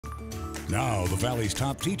Now, the Valley's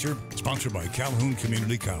top teacher, sponsored by Calhoun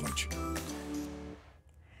Community College.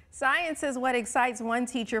 Science is what excites one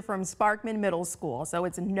teacher from Sparkman Middle School, so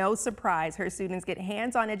it's no surprise her students get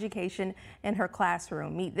hands-on education in her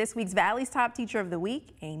classroom. Meet this week's Valley's Top Teacher of the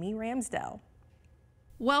Week, Amy Ramsdell.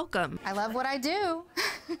 Welcome. I love what I do.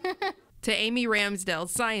 To Amy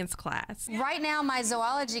Ramsdell's science class. Right now, my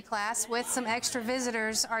zoology class with some extra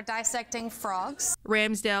visitors are dissecting frogs.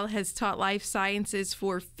 Ramsdell has taught life sciences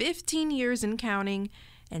for 15 years and counting,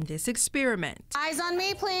 and this experiment, Eyes on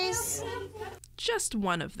me, please. just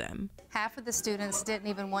one of them. Half of the students didn't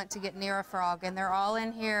even want to get near a frog, and they're all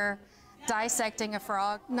in here dissecting a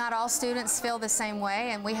frog. Not all students feel the same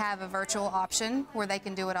way, and we have a virtual option where they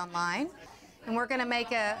can do it online. And we're going to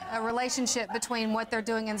make a relationship between what they're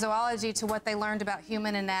doing in zoology to what they learned about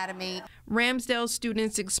human anatomy. Ramsdell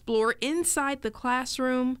students explore inside the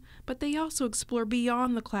classroom, but they also explore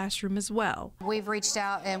beyond the classroom as well. We've reached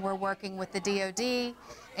out and we're working with the DoD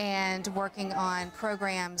and working on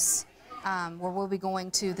programs where we'll be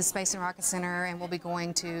going to the Space and Rocket Center, and we'll be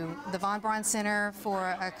going to the Von Braun Center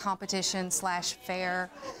for a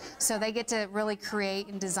competition/fair. So they get to really create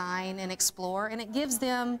and design and explore, and it gives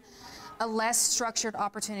them a less structured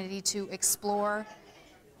opportunity to explore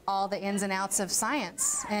all the ins and outs of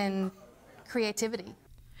science and creativity.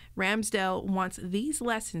 Ramsdell wants these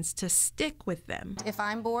lessons to stick with them. If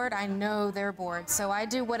I'm bored, I know they're bored, so I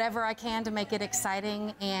do whatever I can to make it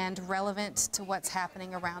exciting and relevant to what's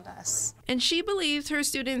happening around us. And she believes her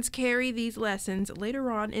students carry these lessons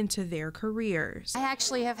later on into their careers. I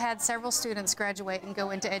actually have had several students graduate and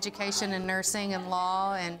go into education and nursing and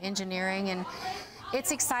law and engineering, and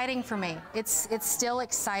it's exciting for me. It's still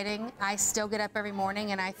exciting. I still get up every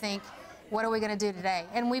morning and I think, what are we going to do today?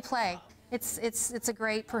 And we play. It's a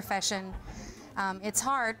great profession. It's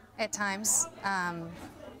hard at times,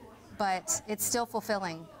 but it's still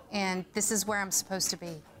fulfilling. And this is where I'm supposed to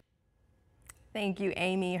be. Thank you,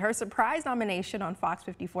 Amy. Her surprise nomination on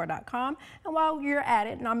Fox54.com. And while you're at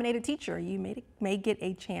it, nominate a teacher. You may get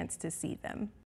a chance to see them.